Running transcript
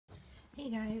Hey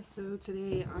guys, so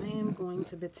today I am going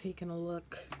to be taking a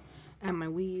look at my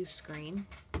Wii U screen.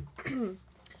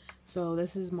 So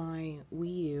this is my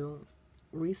Wii U.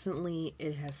 Recently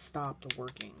it has stopped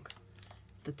working,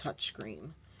 the touch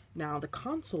screen. Now the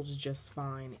console's just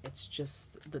fine, it's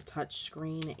just the touch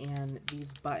screen and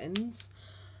these buttons.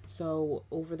 So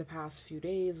over the past few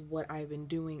days what I've been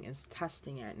doing is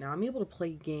testing it. Now I'm able to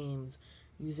play games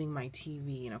using my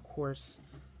TV and of course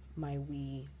my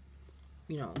Wii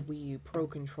U Pro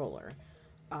controller.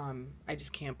 I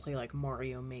just can't play like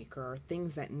Mario Maker or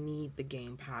things that need the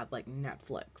gamepad like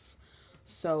Netflix.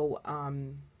 So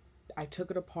I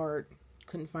took it apart,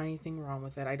 couldn't find anything wrong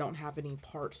with it. I don't have any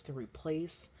parts to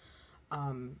replace.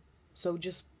 So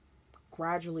just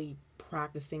gradually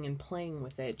practicing and playing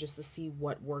with it just to see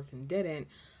what worked and didn't,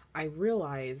 I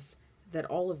realized that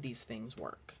all of these things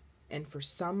work. And for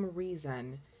some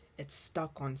reason, it's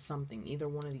stuck on something. Either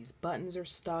one of these buttons are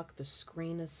stuck, the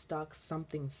screen is stuck,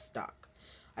 something's stuck.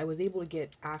 I was able to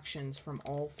get actions from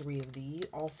all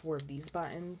four of these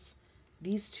buttons,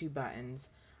 these two buttons.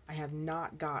 I have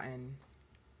not gotten,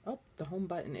 oh, the home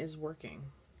button is working.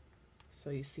 So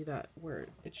you see that where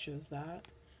it shows that.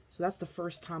 So that's the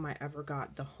first time I ever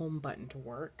got the home button to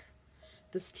work.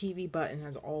 This TV button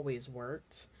has always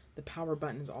worked. The power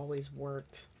button has always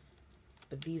worked.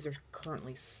 But these are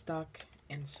currently stuck,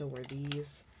 and so are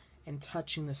these. And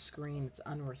touching the screen, it's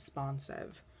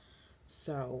unresponsive.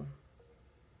 So,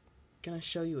 I'm gonna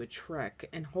show you a trick,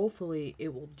 and hopefully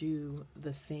it will do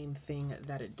the same thing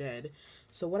that it did.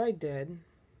 So what I did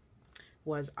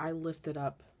was I lifted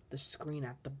up the screen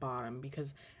at the bottom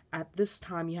because at this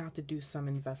time you have to do some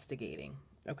investigating,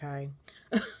 okay?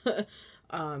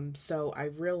 So I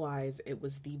realized it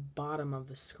was the bottom of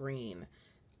the screen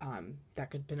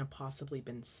that could have possibly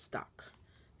been stuck.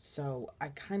 So I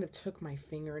kind of took my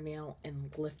fingernail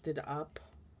and lifted up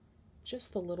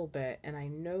just a little bit, and I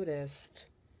noticed,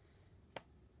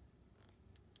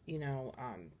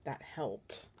 that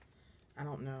helped. I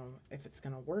don't know if it's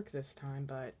gonna work this time,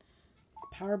 but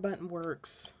power button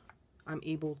works. I'm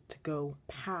able to go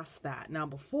past that. Now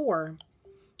before,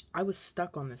 I was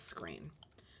stuck on this screen.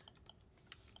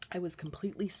 I was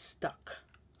completely stuck.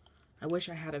 I wish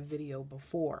I had a video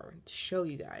before to show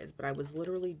you guys, but I was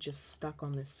literally just stuck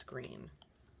on this screen.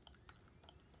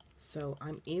 So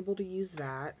I'm able to use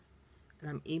that, and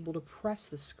I'm able to press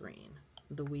the screen,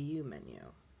 the Wii U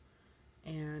menu,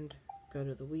 and go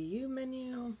to the Wii U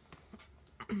menu.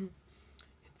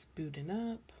 It's booting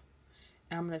up.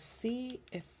 And I'm going to see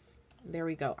if, there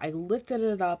we go. I lifted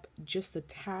it up just a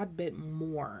tad bit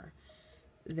more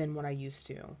than what I used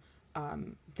to.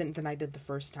 Than I did the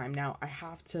first time. Now, I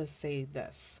have to say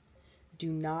this.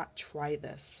 Do not try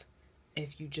this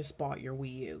if you just bought your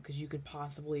Wii U, because you could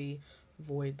possibly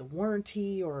void the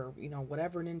warranty or,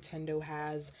 whatever Nintendo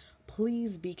has.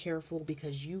 Please be careful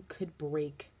because you could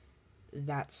break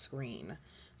that screen.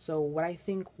 So what I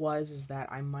think is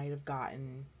that I might have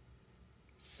gotten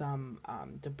some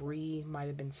debris might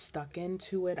have been stuck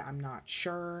into it. I'm not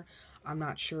sure. I'm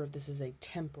not sure if this is a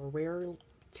temporary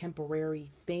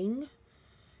thing,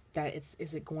 that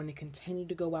is it going to continue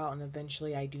to go out and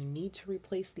eventually I do need to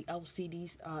replace the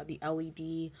the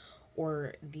LED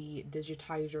or the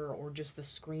digitizer or just the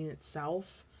screen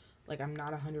itself. Like, I'm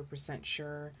not 100%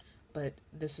 sure, but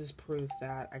this is proof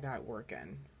that I got it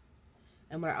working.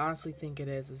 And what I honestly think it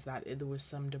is that there was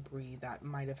some debris that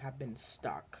might have been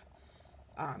stuck.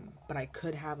 But I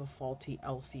could have a faulty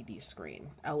LED screen,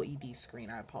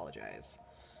 I apologize.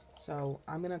 So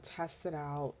I'm going to test it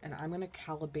out, and I'm going to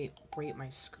calibrate my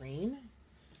screen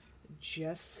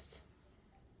just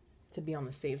to be on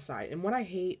the safe side. And what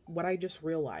I just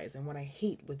realized, and what I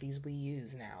hate with these Wii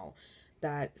U's now,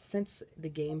 that since the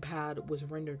gamepad was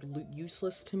rendered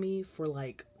useless to me for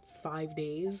like 5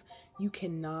 days, you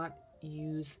cannot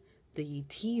use the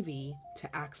TV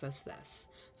to access this.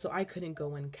 So I couldn't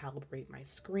go and calibrate my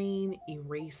screen,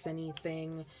 erase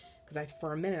anything, because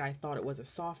for a minute I thought it was a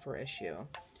software issue.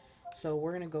 So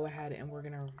we're going to go ahead and we're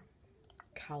going to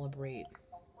calibrate.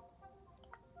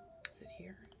 Is it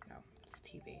here? No, it's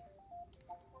TV.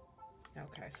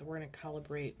 Okay, so we're going to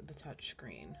calibrate the touch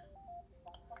screen.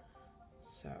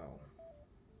 So,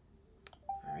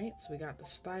 alright, so we got the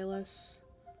stylus.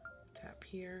 Tap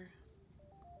here.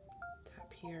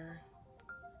 Tap here.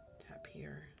 Tap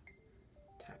here.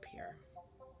 Tap here.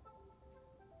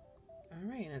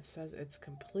 Alright, and it says it's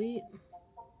complete.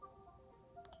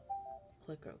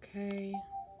 Click OK,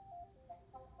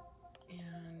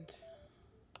 and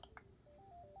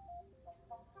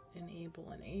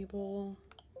enable.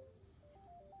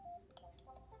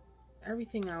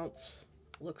 Everything else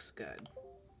looks good.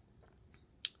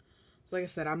 So like I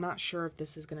said, I'm not sure if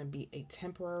this is going to be a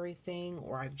temporary thing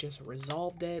or I've just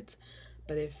resolved it.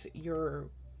 But if your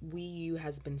Wii U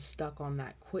has been stuck on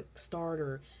that quick start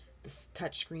or the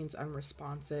touchscreen's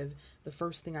unresponsive, the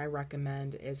first thing I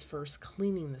recommend is first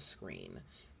cleaning the screen,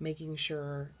 making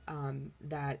sure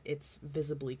that it's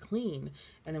visibly clean.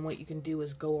 And then what you can do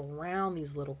is go around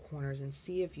these little corners and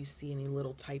see if you see any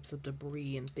little types of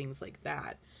debris and things like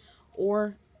that.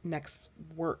 Or next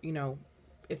work,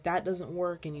 if that doesn't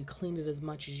work and you clean it as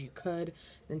much as you could,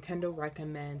 Nintendo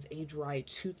recommends a dry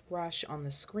toothbrush on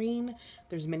the screen.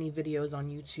 There's many videos on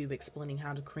YouTube explaining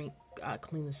how to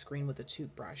clean the screen with a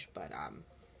toothbrush. But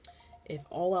if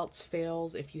all else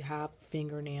fails, if you have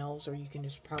fingernails, or you can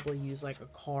just probably use like a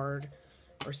card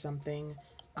or something,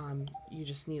 you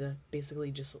just need to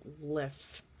basically just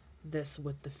lift this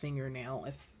with the fingernail,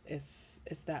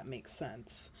 if that makes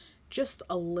sense. Just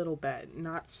a little bit,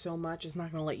 not so much. It's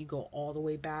not going to let you go all the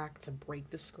way back to break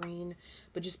the screen,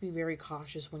 but just be very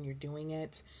cautious when you're doing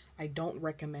it. I don't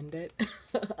recommend it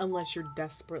unless you're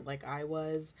desperate like I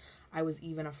was. I was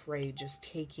even afraid just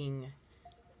taking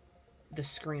the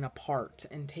screen apart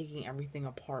and taking everything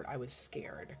apart. I was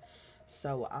scared.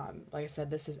 So, like I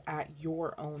said, this is at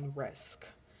your own risk.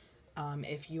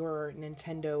 If your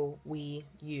Nintendo Wii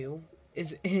U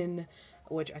is in,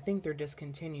 which I think they're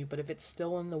discontinued, but if it's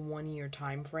still in the 1 year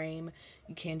time frame,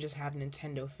 you can just have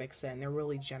Nintendo fix it, and they're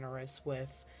really generous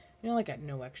with, like at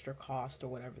no extra cost or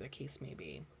whatever the case may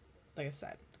be. Like I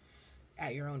said,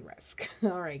 at your own risk.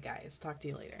 All right, guys, talk to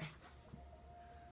you later.